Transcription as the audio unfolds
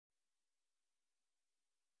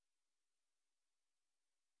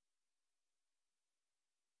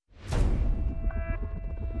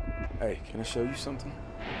Hey, can I show you something?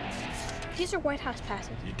 These are White House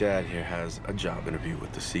passes. Your dad here has a job interview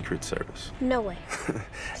with the Secret Service. No way.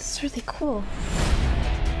 This is really cool.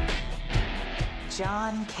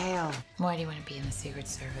 John Cale. Why do you want to be in the Secret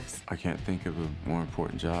Service? I can't think of a more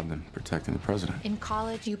important job than protecting the president. In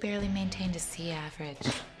college, you barely maintained a C average.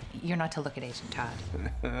 You're not to look at Agent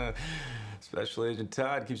Todd. Special Agent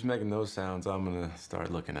Todd keeps making those sounds. I'm gonna start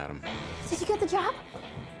looking at him. Did you get the job?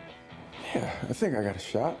 Yeah, I think I got a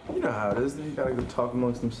shot. You know how it is. You gotta go talk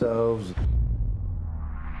amongst themselves.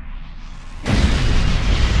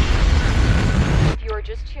 If you are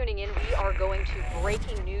just tuning in, we are going to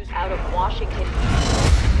breaking news out of Washington.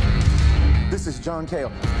 This is John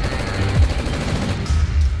Cale.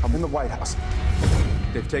 I'm in the White House.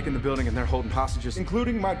 They've taken the building and they're holding hostages,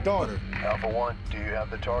 including my daughter. Alpha 1, do you have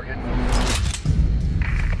the target?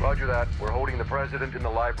 Roger that. We're holding the president in the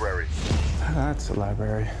library. That's a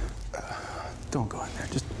library. Don't go in there.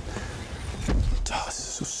 Just... Oh, this is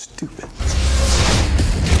so stupid.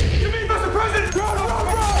 You mean Mr. President?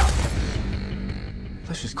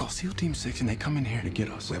 Let's just call SEAL Team 6 and they come in here to get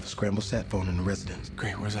us. We have a scrambled sat phone in the residence.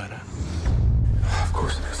 Great, where's that at? Of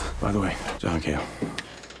course it is. By the way, John Cale.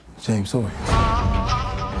 James Sawyer.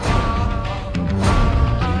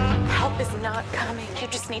 Help is not coming. You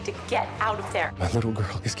just need to get out of there. My little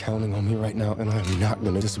girl is counting on me right now, and I'm not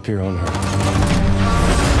gonna disappear on her.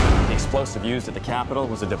 The explosive used at the Capitol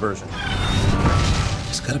was a diversion.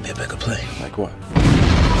 There's gotta be a bigger play. Like what?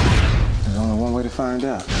 There's only one way to find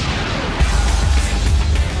out.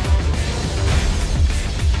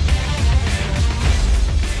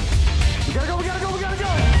 We gotta go!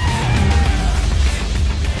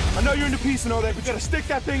 I know you're into peace and all that, but you gotta stick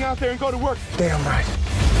that thing out there and go to work. Damn right.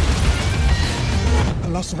 I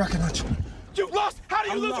lost the rocket launcher. You lost? How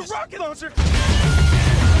do you lose a rocket launcher?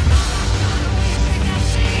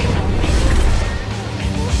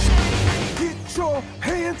 Get your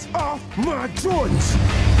hands off my Jordans!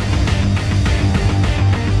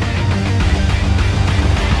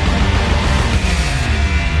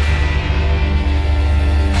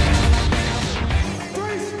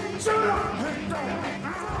 Please, shoot him!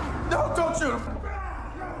 No, don't shoot him!